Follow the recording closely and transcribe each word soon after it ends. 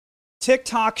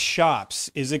TikTok shops,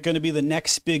 is it going to be the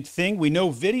next big thing? We know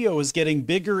video is getting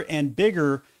bigger and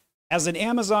bigger. As an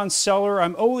Amazon seller,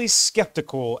 I'm always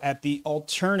skeptical at the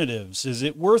alternatives. Is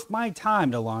it worth my time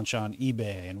to launch on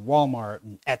eBay and Walmart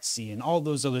and Etsy and all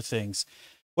those other things?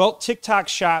 Well, TikTok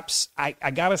shops, I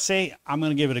gotta say, I'm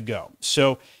gonna give it a go.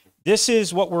 So this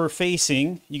is what we're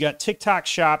facing. You got TikTok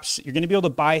shops. You're going to be able to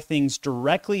buy things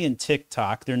directly in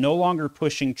TikTok. They're no longer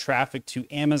pushing traffic to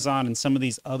Amazon and some of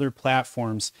these other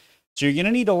platforms. So you're going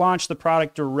to need to launch the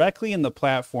product directly in the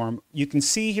platform. You can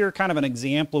see here kind of an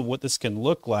example of what this can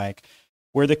look like,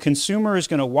 where the consumer is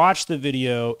going to watch the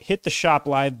video, hit the shop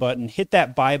live button, hit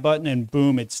that buy button, and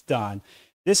boom, it's done.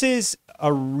 This is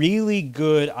a really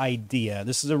good idea.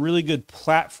 This is a really good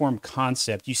platform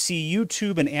concept. You see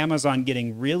YouTube and Amazon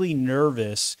getting really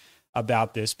nervous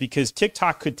about this because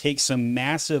TikTok could take some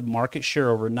massive market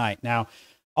share overnight. Now,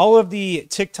 all of the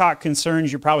TikTok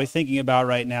concerns you're probably thinking about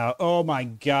right now, oh my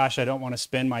gosh, I don't want to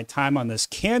spend my time on this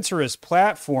cancerous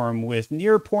platform with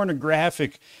near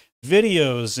pornographic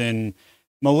videos, and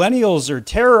millennials are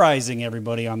terrorizing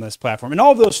everybody on this platform. And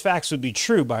all of those facts would be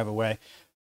true, by the way.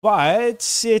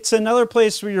 But it's another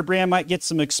place where your brand might get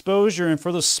some exposure. And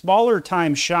for the smaller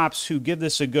time shops who give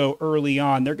this a go early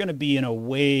on, they're going to be in a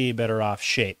way better off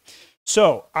shape.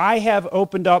 So I have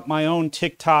opened up my own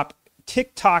TikTok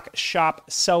shop,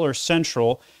 Seller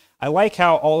Central. I like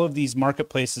how all of these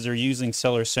marketplaces are using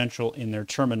Seller Central in their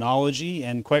terminology.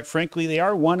 And quite frankly, they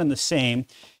are one and the same.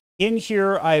 In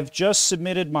here, I've just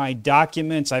submitted my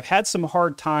documents. I've had some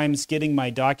hard times getting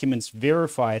my documents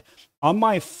verified. On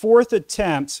my fourth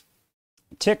attempt,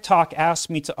 TikTok asked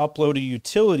me to upload a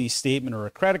utility statement or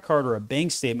a credit card or a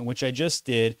bank statement, which I just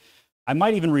did. I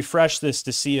might even refresh this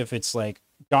to see if it's like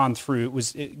gone through. It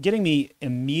was getting me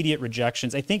immediate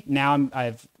rejections. I think now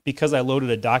because I loaded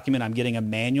a document, I'm getting a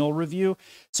manual review.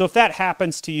 So if that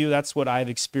happens to you, that's what I've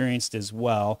experienced as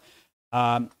well.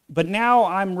 But now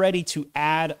I'm ready to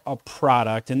add a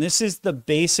product. And this is the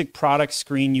basic product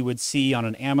screen you would see on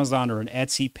an Amazon or an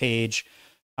Etsy page.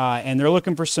 And they're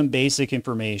looking for some basic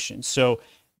information. So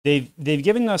they've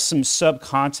given us some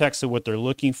subcontext of what they're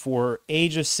looking for,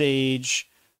 age of sage,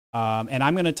 and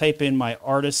I'm going to type in my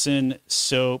artisan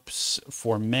soaps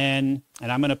for men,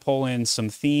 and I'm going to pull in some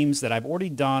themes that I've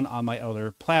already done on my other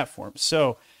platforms.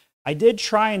 So I did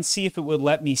try and see if it would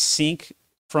let me sync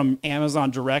from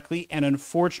Amazon directly, and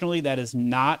unfortunately that is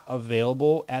not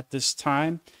available at this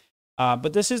time.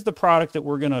 But this is the product that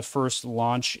we're going to first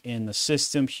launch in the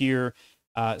system here.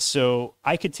 So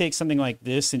I could take something like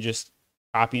this and just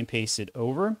copy and paste it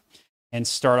over and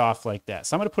start off like that.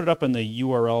 So I'm going to put it up in the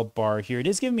URL bar here. It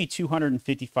is giving me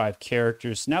 255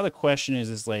 characters. Now the question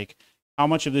is like, how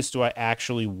much of this do I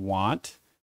actually want?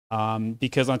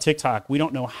 Because on TikTok, we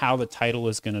don't know how the title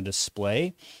is going to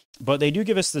display, but they do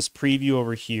give us this preview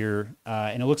over here,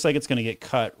 and it looks like it's going to get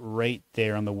cut right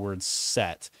there on the word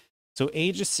set. So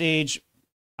age of sage,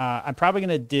 I'm probably going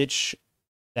to ditch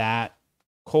that.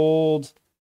 Cold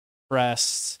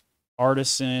pressed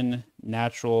artisan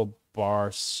natural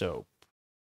bar soap.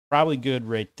 Probably good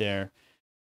right there.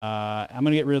 I'm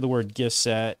going to get rid of the word gift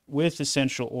set with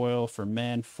essential oil for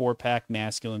men, 4-pack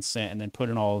masculine scent, and then put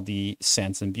in all the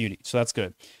scents and beauty. So that's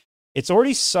good. It's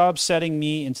already subsetting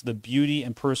me into the beauty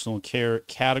and personal care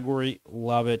category.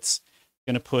 Love it.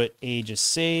 Going to put age of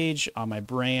sage on my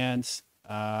brand.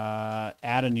 Add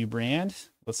a new brand.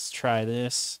 Let's try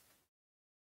this.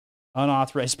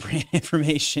 Unauthorized brand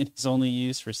information is only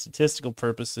used for statistical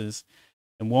purposes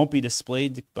and won't be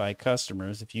displayed by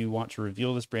customers. If you want to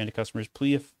reveal this brand to customers,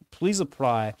 please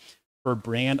apply for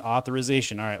brand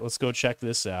authorization. All right, let's go check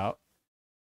this out.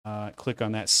 Click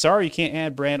on that. Sorry, you can't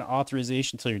add brand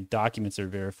authorization until your documents are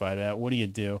verified. What do you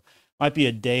do? Might be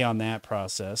a day on that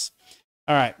process.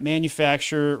 All right,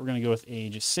 manufacturer. We're going to go with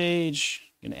age of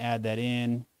sage. Going to add that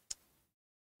in.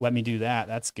 Let me do that.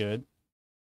 That's good.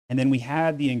 And then we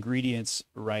had the ingredients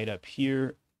right up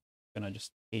here. I'm going to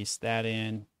just paste that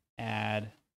in,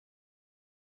 add.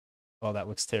 Oh, that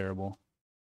looks terrible.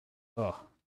 Oh,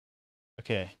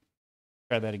 okay.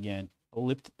 Try that again. I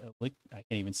can't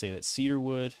even say that.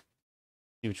 Cedarwood.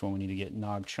 See which one we need to get.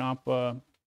 Nag Champa.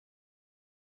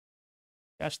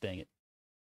 Gosh dang it.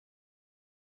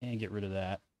 And get rid of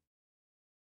that.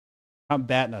 I'm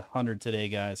batting 100 today,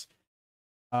 guys.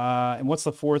 And what's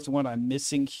the fourth one I'm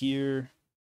missing here?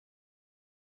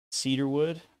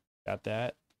 Cedarwood, got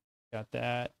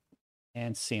that,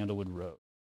 and Sandalwood Road.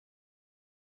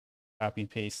 Copy and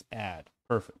paste, add.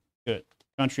 Perfect, good.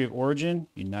 Country of origin,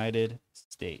 United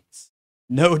States.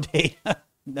 No data,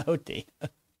 no data.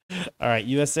 All right,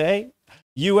 USA,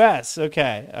 US,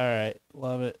 okay, all right,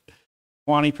 love it.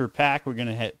 Quantity per pack, we're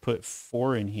gonna put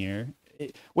 4 in here.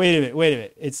 Wait a minute. Wait a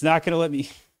minute. It's not going to let me.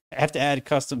 I have to add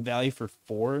custom value for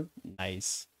 4.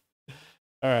 Nice.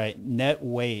 All right. Net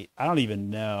weight. I don't even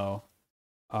know.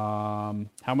 How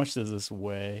much does this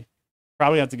weigh?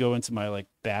 Probably have to go into my like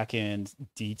back end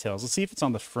details. Let's see if it's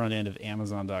on the front end of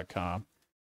Amazon.com.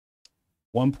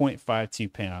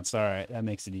 1.52 pounds. All right. That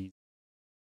makes it easy.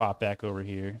 Pop back over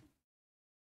here.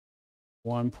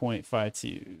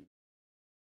 1.52.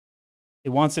 It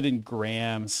wants it in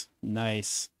grams.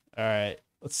 Nice. All right.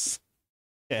 Let's.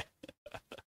 Okay.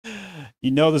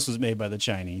 You know this was made by the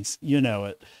Chinese. You know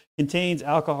it. Contains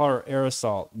alcohol or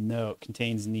aerosol. No,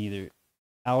 contains neither.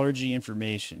 Allergy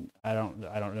information. I don't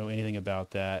know anything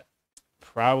about that.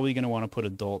 Probably going to want to put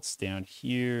adults down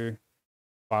here.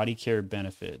 Body care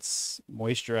benefits.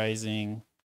 Moisturizing.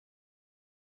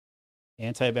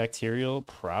 Antibacterial,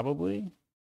 probably.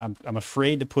 I'm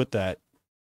afraid to put that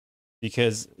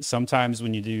because sometimes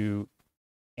when you do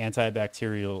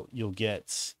antibacterial, you'll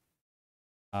get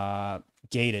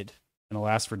gated and it'll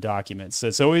ask for documents. So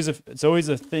it's always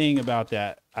a thing about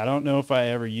that. I don't know if I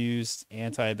ever used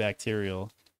antibacterial.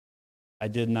 I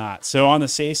did not. So on the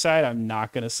safe side, I'm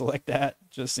not going to select that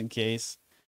just in case.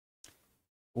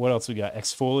 What else we got?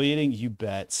 Exfoliating, you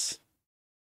bet.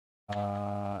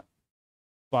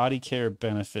 Body care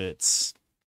benefits.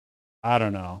 I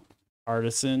don't know.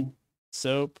 Artisan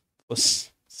soap.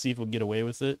 Let's see if we'll get away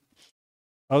with it.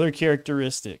 Other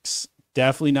characteristics.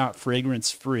 Definitely not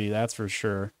fragrance free, that's for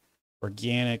sure.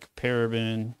 Organic,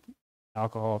 paraben,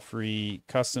 alcohol free,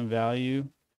 custom value,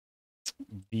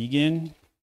 vegan.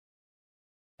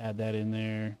 Add that in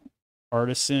there.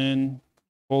 Artisan,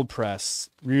 cold press.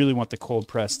 Really want the cold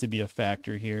press to be a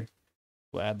factor here.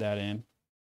 We'll add that in.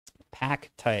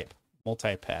 Pack type,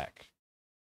 multi-pack.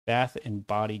 Bath and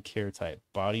body care type,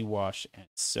 body wash and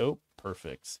soap.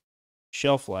 Perfect.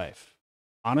 Shelf life.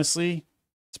 Honestly,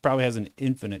 this probably has an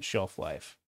infinite shelf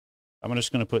life. I'm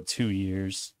just going to put 2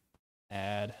 years.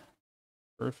 Add.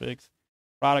 Perfect.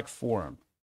 Product form.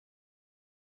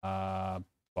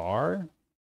 Bar.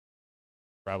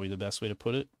 Probably the best way to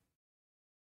put it.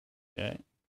 Okay.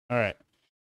 All right.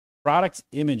 Product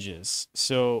images.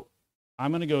 So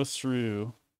I'm going to go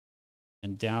through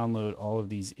and download all of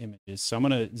these images. So I'm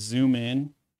going to zoom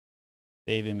in,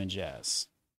 save image as.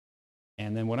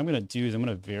 And then what I'm going to do is I'm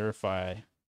going to verify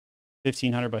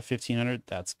 1500 by 1500.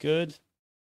 That's good.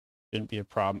 Shouldn't be a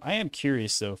problem. I am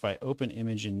curious though, if I open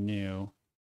image in new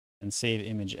and save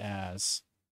image as,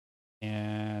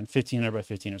 and 1500 by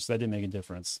 1500. So that didn't make a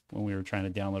difference when we were trying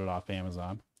to download it off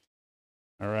Amazon.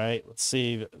 All right, let's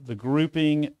save the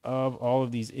grouping of all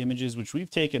of these images, which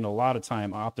we've taken a lot of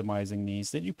time optimizing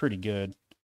these. They do pretty good.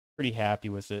 Pretty happy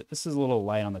with it. This is a little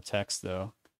light on the text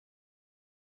though.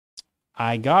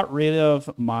 I got rid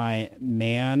of my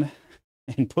man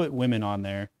and put women on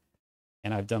there,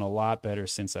 and I've done a lot better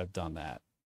since I've done that.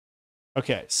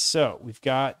 Okay, so we've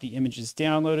got the images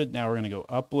downloaded. Now we're going to go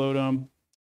upload them,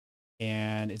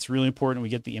 and it's really important we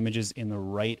get the images in the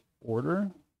right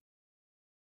order.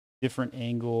 Different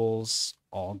angles,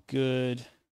 all good.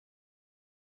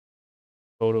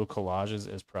 Photo collages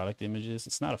as product images.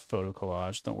 It's not a photo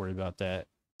collage. Don't worry about that.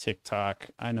 TikTok,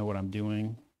 I know what I'm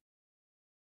doing.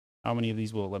 How many of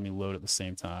these will it let me load at the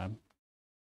same time?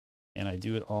 And I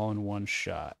do it all in one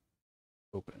shot.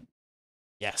 Open.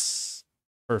 Yes.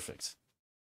 Perfect.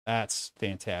 That's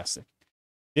fantastic.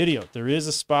 Video. There is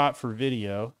a spot for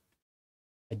video.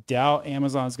 I doubt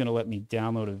Amazon's going to let me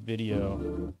download a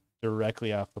video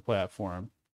directly off the platform.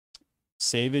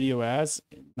 Save video as,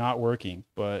 not working,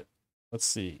 but let's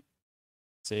see.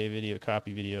 Save video,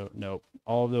 copy video. Nope.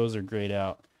 All of those are grayed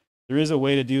out. There is a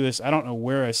way to do this. I don't know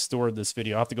where I stored this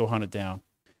video. I'll have to go hunt it down.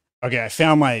 Okay, I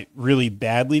found my really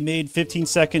badly made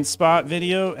 15-second spot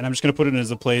video, and I'm just going to put it as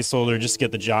a placeholder just to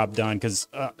get the job done, because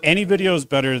any video is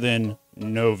better than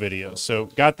no video. So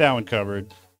got that one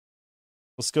covered.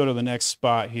 Let's go to the next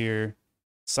spot here.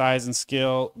 Size and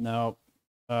scale. No.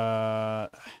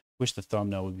 Wish the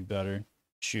thumbnail would be better.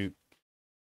 Shoot.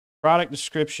 Product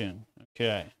description.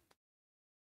 Okay.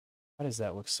 Why does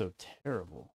that look so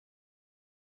terrible?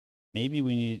 Maybe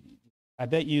we need... I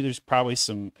bet you there's probably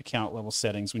some account level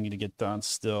settings we need to get done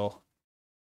still.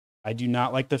 I do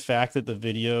not like the fact that the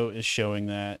video is showing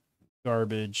that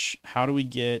garbage. How do we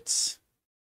get...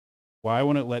 Why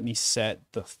won't it let me set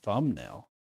the thumbnail?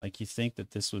 Like, you think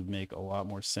that this would make a lot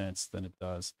more sense than it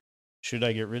does. Should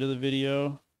I get rid of the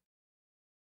video?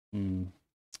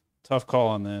 Tough call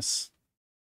on this.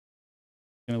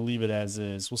 I'm going to leave it as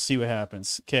is. We'll see what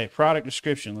happens. Okay, product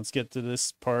description. Let's get to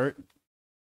this part.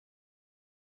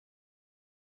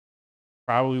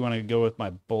 Probably want to go with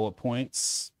my bullet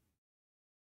points.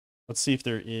 Let's see if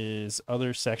there is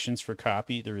other sections for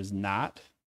copy. There is not.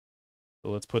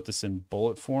 So let's put this in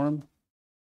bullet form.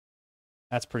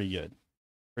 That's pretty good.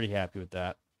 Pretty happy with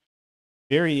that.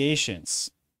 Variations.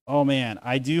 Oh man,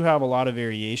 I do have a lot of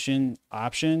variation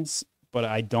options, but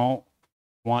I don't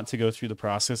want to go through the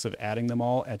process of adding them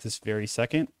all at this very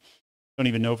second. Don't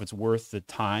even know if it's worth the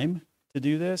time to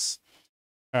do this.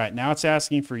 All right, now it's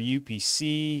asking for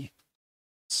UPC.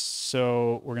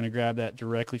 So we're going to grab that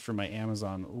directly from my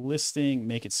Amazon listing,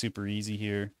 make it super easy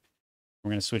here.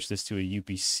 We're going to switch this to a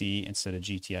UPC instead of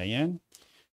GTIN.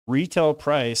 Retail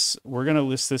price, we're going to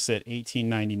list this at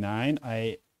 $18.99.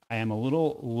 I am a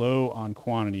little low on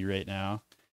quantity right now.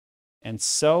 And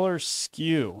seller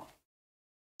SKU.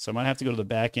 So I might have to go to the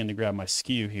back end to grab my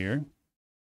SKU here.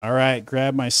 All right,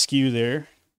 grab my SKU there.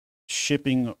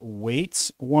 Shipping weight,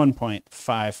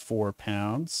 1.54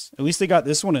 pounds. At least they got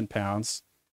this one in pounds.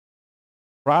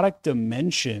 Product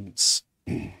dimensions.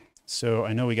 So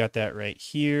I know we got that right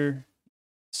here.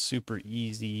 Super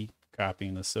easy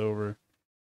copying this over.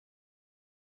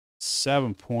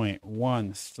 7.13,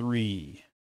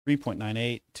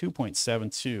 3.98,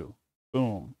 2.72.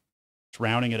 Boom. It's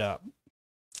rounding it up.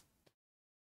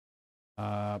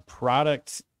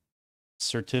 Product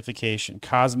certification,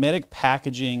 cosmetic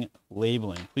packaging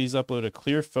labeling. Please upload a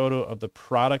clear photo of the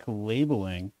product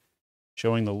labeling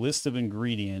showing the list of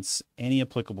ingredients, any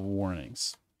applicable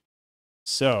warnings.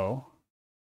 So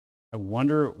I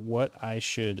wonder what I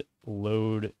should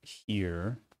load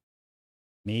here.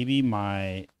 Maybe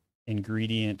my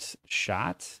ingredient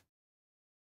shot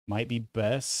might be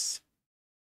best.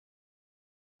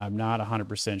 I'm not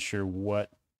 100% sure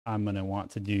what I'm going to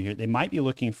want to do here. They might be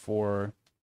looking for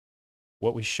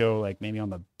what we show, like maybe on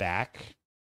the back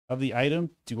of the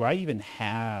item. Do I even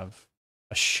have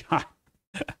a shot?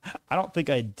 I don't think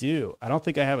I do. I don't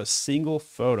think I have a single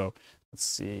photo. Let's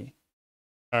see.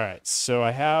 All right, so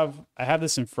I have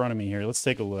this in front of me here. Let's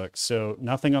take a look. So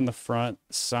nothing on the front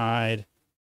side.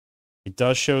 It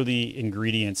does show the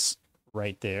ingredients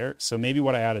right there. So maybe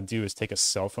what I ought to do is take a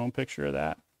cell phone picture of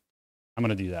that. I'm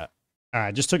going to do that. All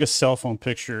right, just took a cell phone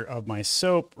picture of my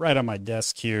soap right on my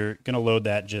desk here. Going to load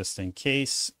that just in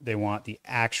case they want the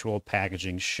actual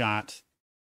packaging shot.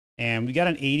 And we got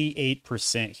an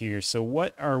 88% here. So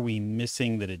what are we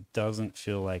missing that it doesn't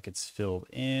feel like it's filled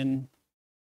in?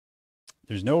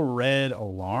 There's no red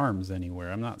alarms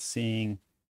anywhere. I'm not seeing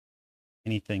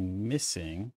anything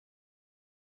missing.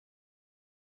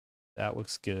 That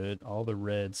looks good. All the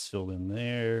reds filled in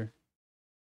there.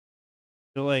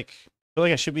 I feel like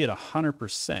I should be at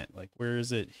 100%. Like, where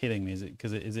is it hitting me? Is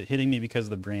it hitting me because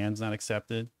the brand's not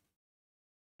accepted?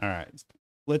 All right,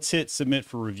 let's hit submit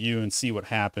for review and see what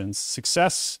happens.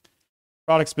 Success.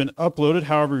 Product's been uploaded.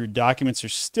 However, your documents are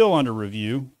still under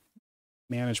review.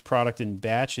 Manage product in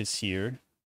batches here.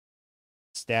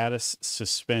 Status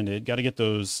suspended. Got to get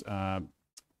those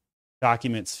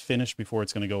documents finished before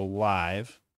it's going to go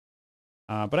live.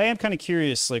 But I am kind of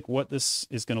curious, like, what this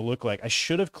is going to look like. I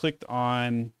should have clicked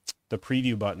on the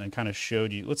preview button and kind of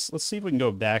showed you. Let's see if we can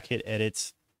go back, hit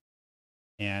edit,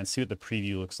 and see what the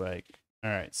preview looks like. All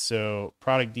right, so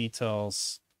product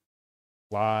details,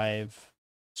 live,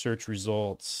 search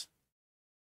results.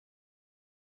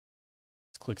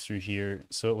 Let's click through here.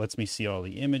 So it lets me see all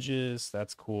the images.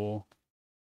 That's cool. I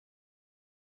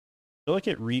feel like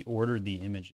it reordered the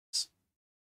images.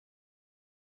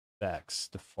 Specs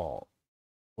default.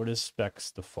 What is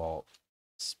specs default?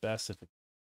 Specific.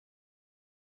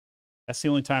 That's the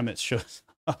only time it shows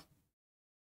up.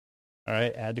 All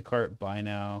right, add to cart, buy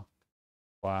now,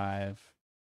 live.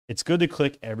 It's good to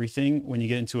click everything when you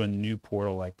get into a new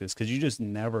portal like this because you just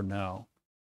never know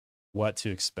what to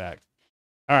expect.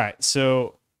 All right,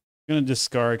 so I'm going to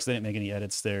discard because I didn't make any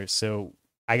edits there. So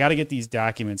I got to get these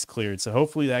documents cleared. So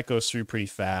hopefully that goes through pretty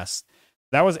fast.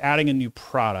 That was adding a new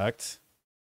product.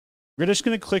 We're just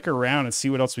going to click around and see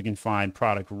what else we can find.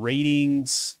 Product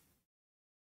ratings,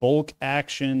 bulk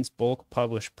actions, bulk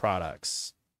published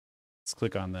products. Let's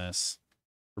click on this.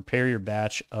 Prepare your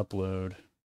batch upload.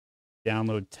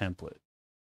 Download template.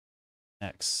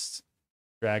 Next.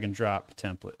 Drag and drop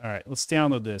template. All right, let's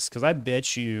download this because I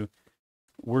bet you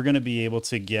we're going to be able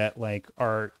to get like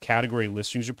our category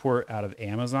listings report out of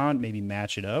Amazon, maybe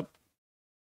match it up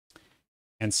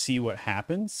and see what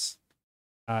happens.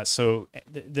 So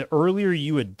the earlier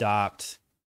you adopt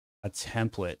a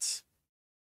template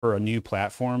for a new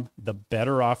platform, the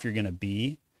better off you're going to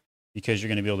be because you're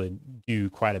going to be able to do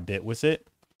quite a bit with it.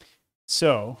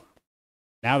 So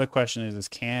now the question is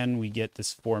can we get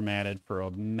this formatted for a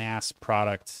mass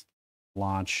product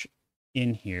launch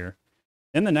in here?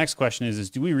 Then the next question is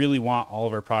do we really want all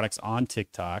of our products on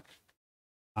TikTok?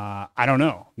 I don't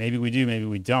know. Maybe we do, maybe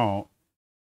we don't,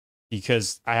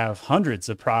 because I have hundreds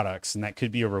of products and that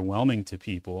could be overwhelming to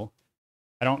people.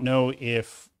 I don't know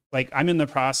if, like, I'm in the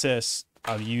process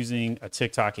of using a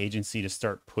TikTok agency to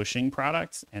start pushing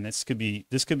products, and this could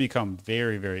become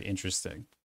very, very interesting.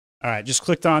 All right, just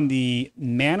clicked on the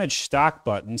manage stock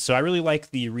button. So I really like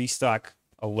the restock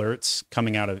alerts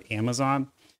coming out of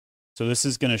Amazon. So this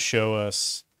is going to show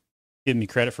us, give me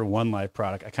credit for one live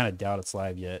product. I kind of doubt it's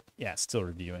live yet. Yeah, it's still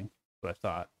reviewing, what I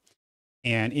thought.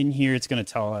 And in here, it's going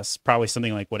to tell us probably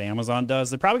something like what Amazon does.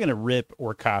 They're probably going to rip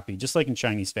or copy, just like in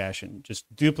Chinese fashion, just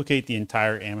duplicate the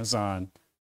entire Amazon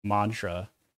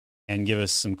mantra and give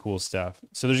us some cool stuff.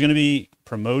 So there's going to be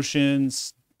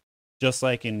promotions, just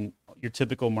like in your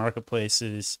typical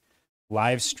marketplaces,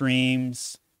 live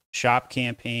streams, shop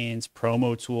campaigns,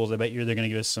 promo tools. I bet you they're going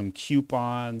to give us some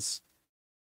coupons,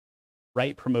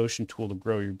 right promotion tool to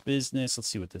grow your business. Let's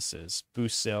see what this is.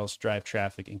 Boost sales, drive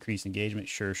traffic, increase engagement.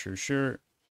 Sure, sure, sure.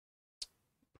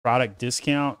 Product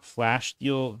discount, flash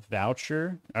deal,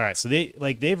 voucher. All right, so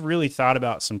they've really thought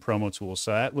about some promo tools,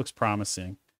 so that looks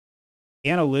promising.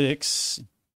 Analytics,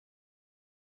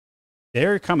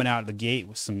 they're coming out of the gate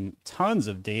with some tons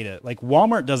of data. Like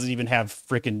Walmart doesn't even have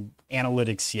freaking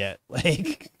analytics yet.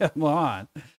 Like, come on.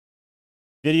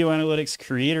 Video analytics,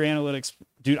 creator analytics.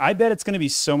 Dude, I bet it's going to be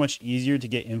so much easier to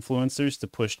get influencers to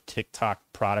push TikTok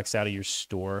products out of your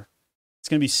store. It's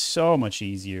going to be so much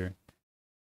easier.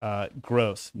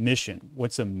 Growth, mission.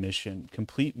 What's a mission?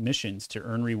 Complete missions to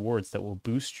earn rewards that will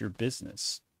boost your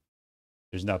business.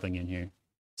 There's nothing in here.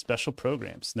 Special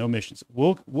programs, no missions.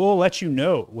 We'll let you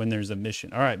know when there's a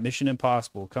mission. All right, Mission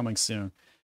Impossible coming soon.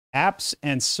 Apps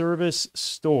and service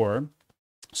store.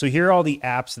 So here are all the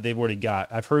apps that they've already got.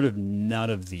 I've heard of none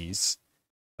of these.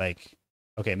 Like,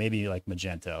 okay, maybe like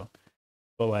Magento,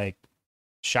 but like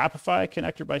Shopify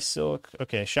connector by Silk.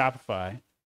 Okay, Shopify.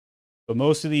 But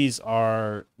most of these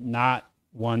are not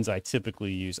ones I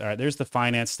typically use. All right, there's the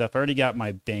finance stuff. I already got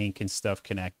my bank and stuff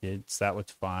connected, so that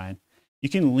looked fine. You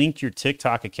can link your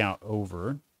TikTok account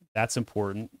over. That's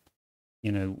important.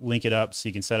 You know, link it up so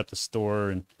you can set up the store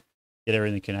and get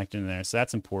everything connected in there. So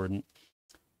that's important.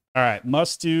 All right,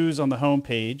 must-dos on the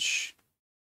homepage.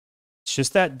 It's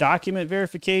just that document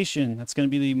verification. That's going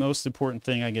to be the most important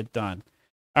thing I get done.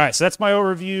 All right, so that's my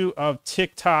overview of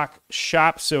TikTok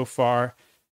Shop so far.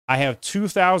 I have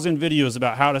 2,000 videos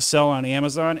about how to sell on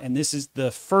Amazon, and this is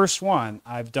the first one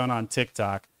I've done on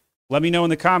TikTok. Let me know in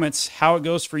the comments how it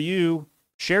goes for you.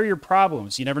 Share your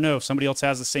problems. You never know if somebody else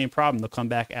has the same problem. They'll come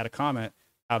back, add a comment,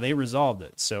 how they resolved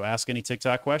it. So ask any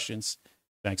TikTok questions.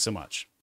 Thanks so much.